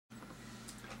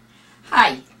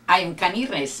Hi, I am Cani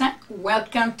Reza.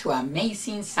 Welcome to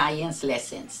Amazing Science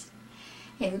Lessons.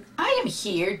 And I am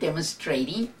here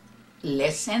demonstrating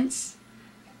lessons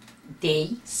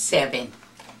day 7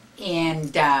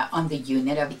 and on the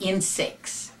unit of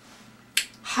insects.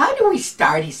 How do we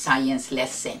start a science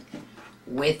lesson?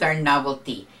 With our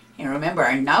novelty. And remember,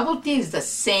 our novelty is the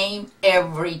same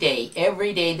every day.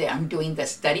 Every day that I'm doing the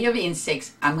study of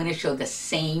insects, I'm going to show the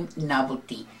same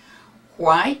novelty.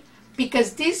 Why?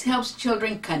 Because this helps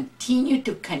children continue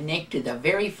to connect to the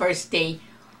very first day.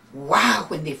 Wow,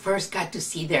 when they first got to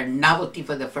see their novelty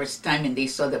for the first time and they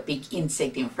saw the big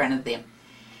insect in front of them.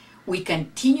 We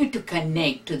continue to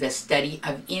connect to the study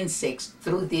of insects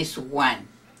through this one.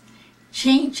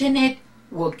 Changing it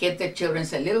will get the children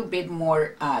a little bit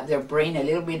more, their brain a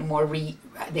little bit more,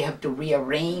 they have to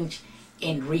rearrange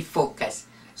and refocus.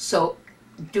 So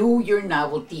do your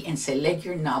novelty and select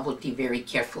your novelty very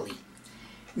carefully.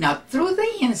 Now, through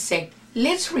the insect,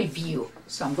 let's review.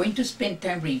 So I'm going to spend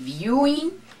time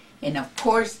reviewing. And of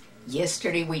course,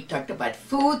 yesterday we talked about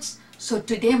foods. So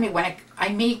today I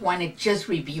may want to just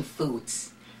review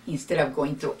foods instead of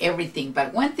going through everything.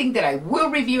 But one thing that I will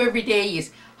review every day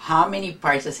is how many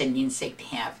parts does an insect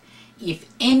have. If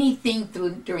anything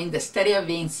during the study of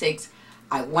insects,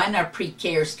 I want our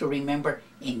pre-Kers to remember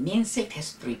an insect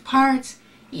has 3 parts.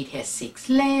 It has 6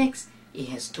 legs. It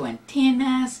has 2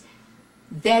 antennas.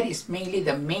 That is mainly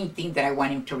the main thing that I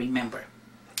want him to remember.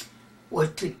 Well,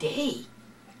 today,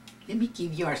 let me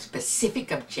give you our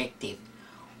specific objective.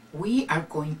 We are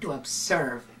going to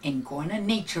observe and go on a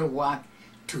nature walk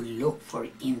to look for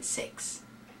insects.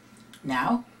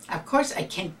 Now, of course, I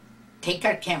can't take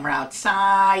our camera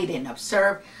outside and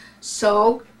observe,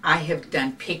 so I have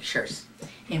done pictures.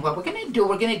 And what we're going to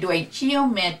do a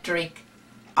geometric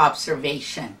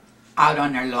observation out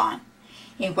on our lawn.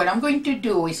 And what I'm going to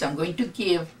do is I'm going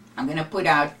to put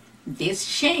out these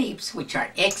shapes, which are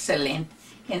excellent.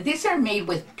 And these are made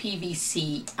with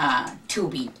PVC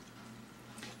tubing.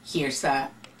 Here's a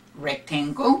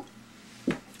rectangle.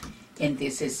 And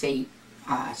this is a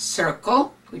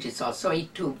circle, which is also a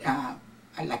tube,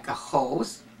 like a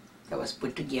hose that was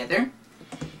put together.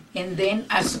 And then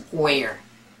a square.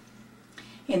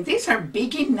 And these are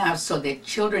big enough so that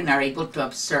children are able to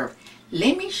observe.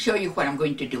 Let me show you what I'm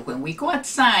going to do. When we go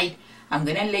outside, I'm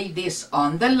going to lay this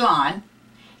on the lawn,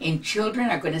 and children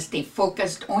are going to stay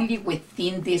focused only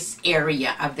within this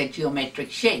area of the geometric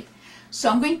shape. So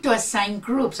I'm going to assign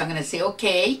groups. I'm going to say,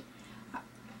 okay,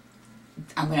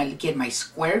 I'm going to get my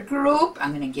square group,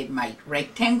 I'm going to get my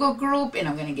rectangle group, and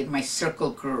I'm going to get my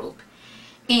circle group.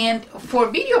 And for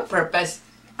video purpose,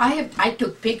 I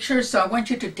took pictures, so I want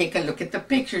you to take a look at the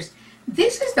pictures.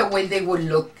 This is the way they will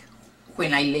look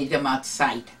when I lay them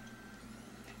outside.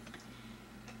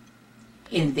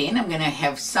 And then I'm going to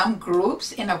have some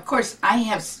groups, and of course I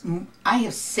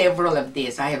have several of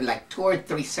these. I have like 2 or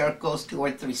 3 circles, 2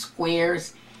 or 3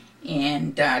 squares,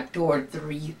 and 2 or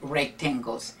 3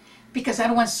 rectangles, because I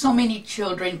don't want so many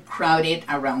children crowded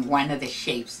around one of the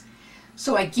shapes.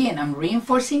 So again, I'm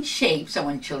reinforcing shapes. I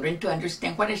want children to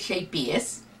understand what a shape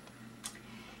is.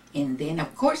 And then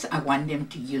of course I want them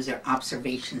to use their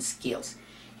observation skills.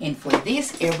 And for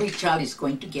this, every child is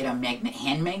going to get a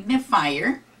hand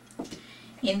magnifier.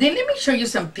 And then let me show you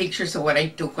some pictures of what I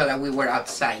took while we were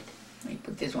outside. Let me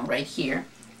put this one right here.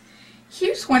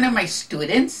 Here's one of my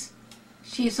students.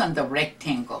 She's on the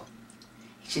rectangle.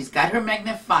 She's got her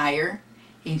magnifier,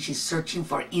 and she's searching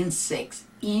for insects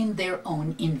in their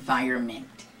own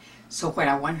environment. So what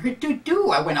I want her to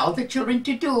do, I want all the children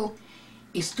to do,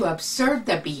 is to observe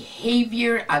the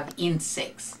behavior of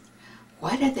insects.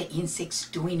 What are the insects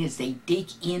doing as they dig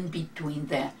in between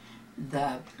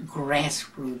the grass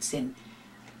roots, and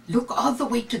look all the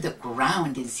way to the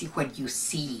ground and see what you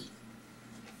see.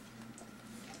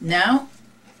 Now,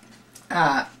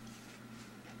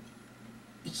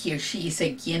 here she is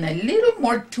again, a little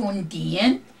more tuned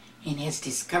in and has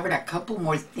discovered a couple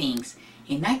more things.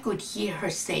 And I could hear her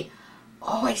say,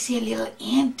 oh, I see a little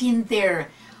ant in there.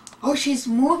 Oh, she's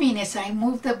moving as I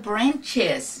move the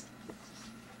branches.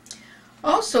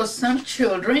 Also, some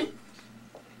children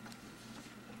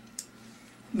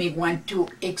may want to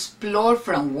explore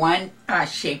from one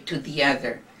shape to the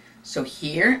other. So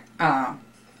here, I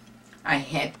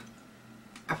had,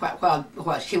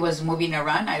 while she was moving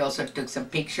around, I also took some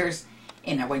pictures,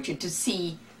 and I want you to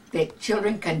see that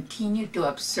children continue to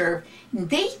observe.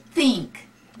 They think,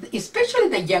 especially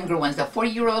the younger ones, the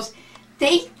 4-year-olds,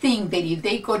 they think that if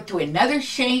they go to another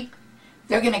shape,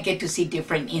 they're going to get to see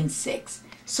different insects.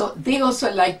 So they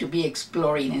also like to be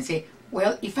exploring and say,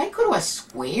 well, if I go to a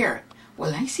square,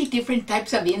 well, I see different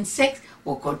types of insects.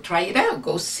 Well, go try it out.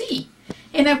 Go see.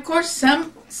 And of course,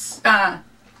 some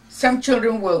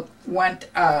children will want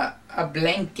a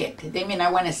blanket. They may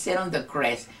not want to sit on the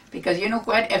grass because you know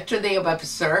what? After they have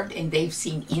observed and they've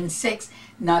seen insects,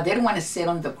 now they don't want to sit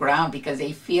on the ground because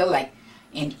they feel like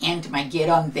an ant might get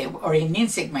on them or an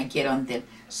insect might get on them.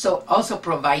 So also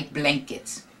provide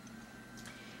blankets.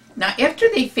 Now after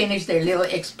they finish their little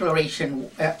exploration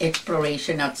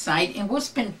outside, and we'll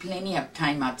spend plenty of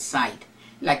time outside.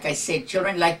 Like I said,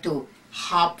 children like to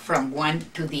hop from one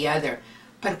to the other.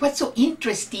 But what's so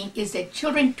interesting is that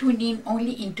children tune in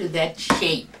only into that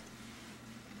shape.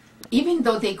 Even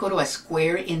though they go to a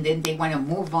square and then they want to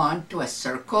move on to a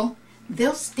circle,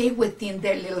 they'll stay within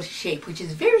their little shape, which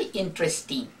is very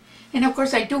interesting. And of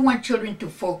course, I do want children to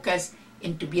focus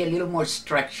and to be a little more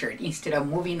structured instead of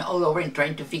moving all over and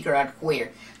trying to figure out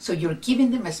where. So you're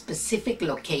giving them a specific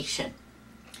location.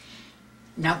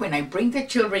 Now, when I bring the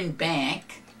children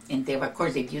back, and they, of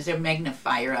course, they've used their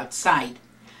magnifier outside,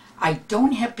 I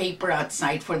don't have paper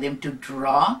outside for them to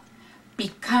draw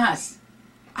because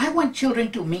I want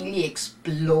children to mainly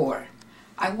explore.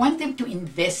 I want them to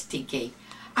investigate.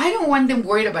 I don't want them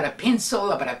worried about a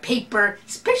pencil, about a paper,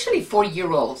 especially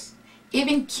 4-year-olds,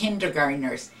 even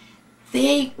kindergartners.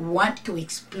 They want to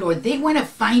explore. They want to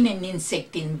find an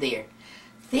insect in there.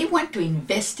 They want to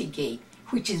investigate,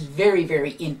 which is very,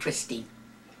 very interesting.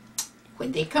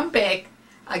 When they come back,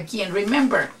 again,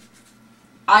 remember,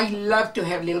 I love to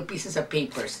have little pieces of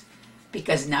papers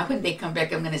because now when they come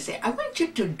back, I'm going to say, I want you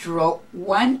to draw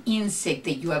one insect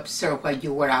that you observed while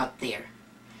you were out there.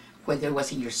 Whether it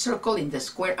was in your circle, in the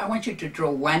square, I want you to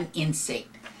draw one insect.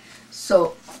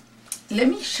 So let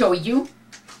me show you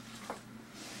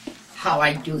how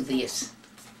I do this.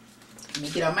 Let me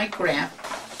get on my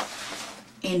graph.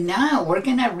 And now we're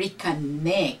going to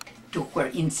reconnect to where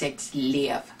insects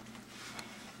live.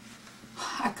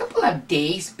 A couple of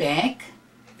days back,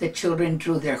 the children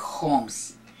drew their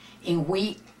homes, and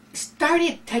we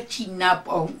started touching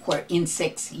up on where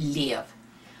insects live.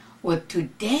 Well,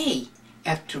 today,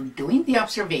 after doing the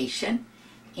observation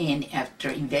and after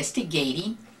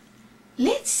investigating,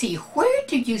 let's see, where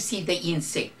do you see the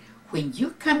insect? When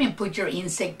you come and put your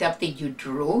insect up that you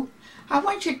drew, I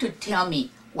want you to tell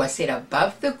me, was it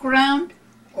above the ground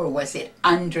or was it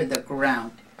under the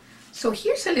ground? So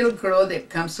here's a little girl that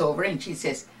comes over and she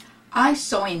says, I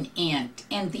saw an ant,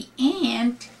 and the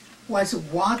ant was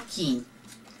walking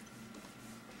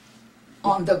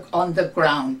on the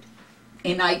ground.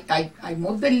 And I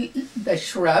moved the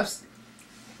shrubs,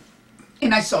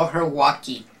 and I saw her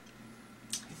walking.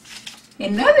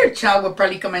 Another child will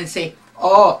probably come and say,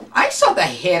 oh, I saw the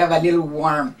head of a little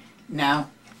worm now,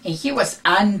 and he was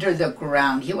under the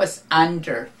ground. He was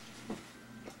under.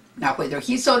 Now, whether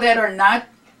he saw that or not,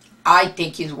 I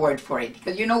take his word for it.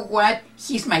 Because you know what?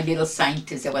 He's my little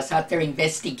scientist that was out there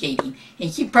investigating.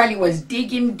 And he probably was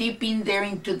digging deep in there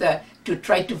to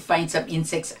try to find some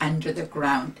insects under the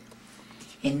ground.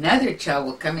 Another child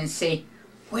will come and say,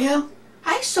 well,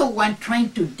 I saw one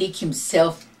trying to dig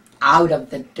himself out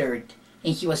of the dirt.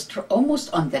 And he was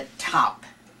almost on the top.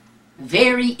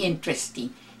 Very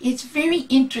interesting. It's very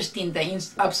interesting,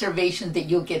 the observations that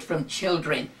you'll get from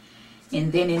children.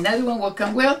 And then another one will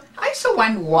come, well, I saw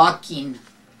one walking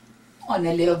on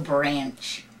a little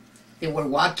branch. They were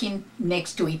walking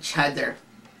next to each other.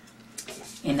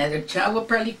 Another child will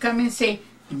probably come and say,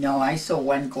 no, I saw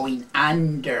one going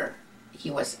under. He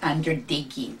was under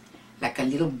digging, like a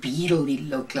little beetle it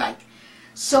looked like.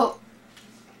 So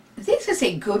this is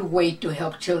a good way to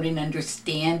help children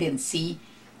understand and see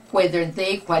whether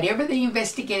whatever they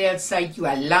investigate outside, you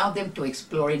allow them to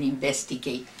explore and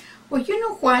investigate. Well, you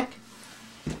know what?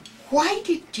 Why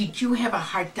did you have a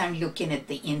hard time looking at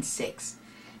the insects?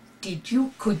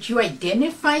 Could you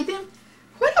identify them?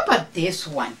 What about this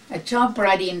one? A child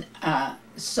brought in,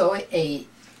 saw a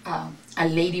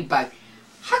ladybug.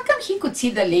 How come he could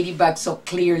see the ladybug so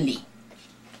clearly?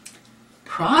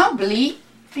 Probably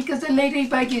because the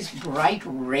ladybug is bright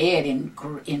red and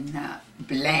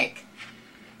black.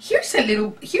 Here's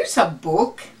a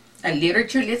book, a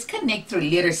literature. Let's connect through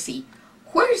literacy.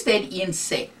 Where's that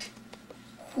insect?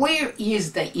 Where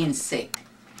is the insect?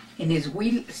 And as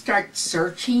we start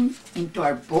searching into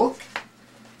our book,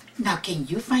 now can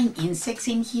you find insects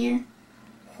in here?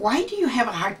 Why do you have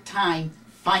a hard time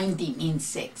finding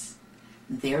insects?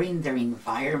 They're in their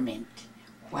environment.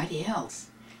 What else?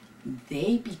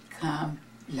 They become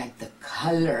like the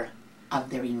color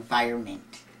of their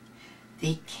environment.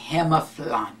 They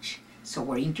camouflage. So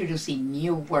we're introducing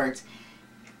new words.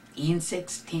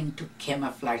 Insects tend to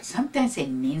camouflage. Sometimes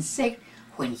an insect,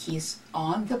 when he's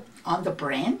on the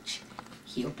branch,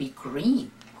 he'll be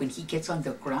green. When he gets on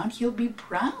the ground, he'll be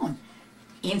brown.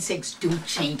 insects do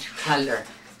change color.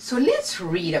 So let's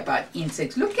read about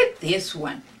insects. Look at this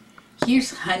one.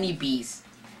 Here's honeybees.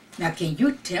 Now can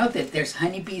you tell that there's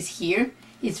honeybees here?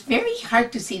 It's very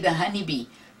hard to see the honeybee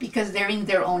because they're in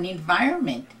their own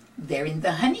environment. They're in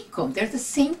the honeycomb. They're the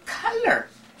same color.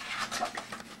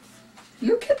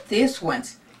 Look at this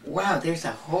ones. Wow, there's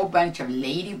a whole bunch of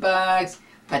ladybugs,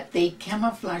 but they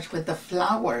camouflage with the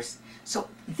flowers. So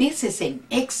this is an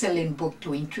excellent book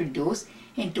to introduce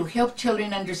and to help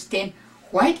children understand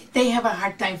why did they have a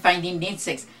hard time finding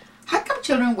insects. How come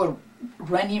children were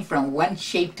running from one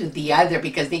shape to the other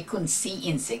because they couldn't see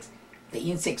insects?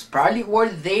 The insects probably were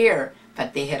there,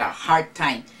 but they had a hard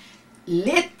time.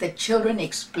 Let the children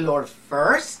explore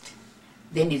first.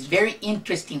 Then it's very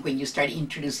interesting when you start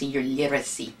introducing your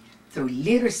literacy. Through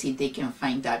literacy, they can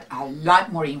find out a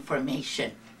lot more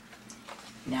information.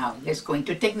 Now, let's go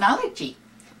into technology.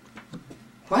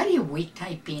 What if we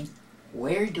type in,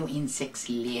 where do insects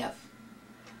live?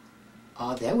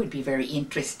 Oh, that would be very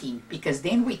interesting because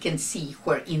then we can see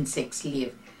where insects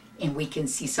live and we can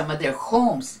see some of their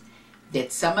homes.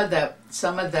 That some of the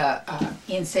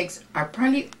insects are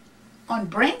probably on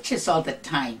branches all the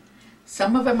time.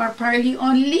 Some of them are probably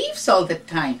on leaves all the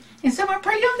time, and some are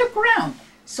probably on the ground.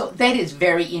 So that is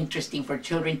very interesting for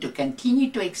children to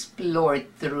continue to explore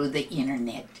through the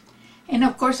internet. And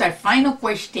of course, our final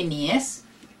question is,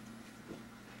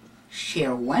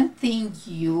 share one thing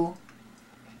you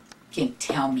can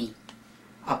tell me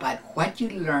about what you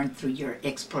learned through your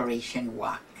exploration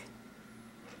walk.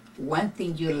 One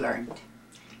thing you learned.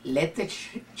 Let the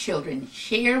children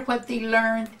share what they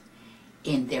learned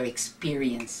in their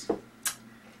experience.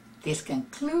 This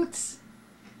concludes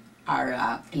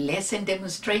our lesson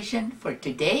demonstration for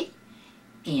today,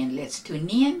 and let's tune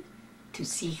in to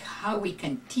see how we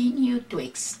continue to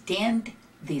extend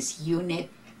this unit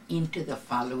into the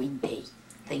following day.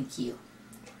 Thank you.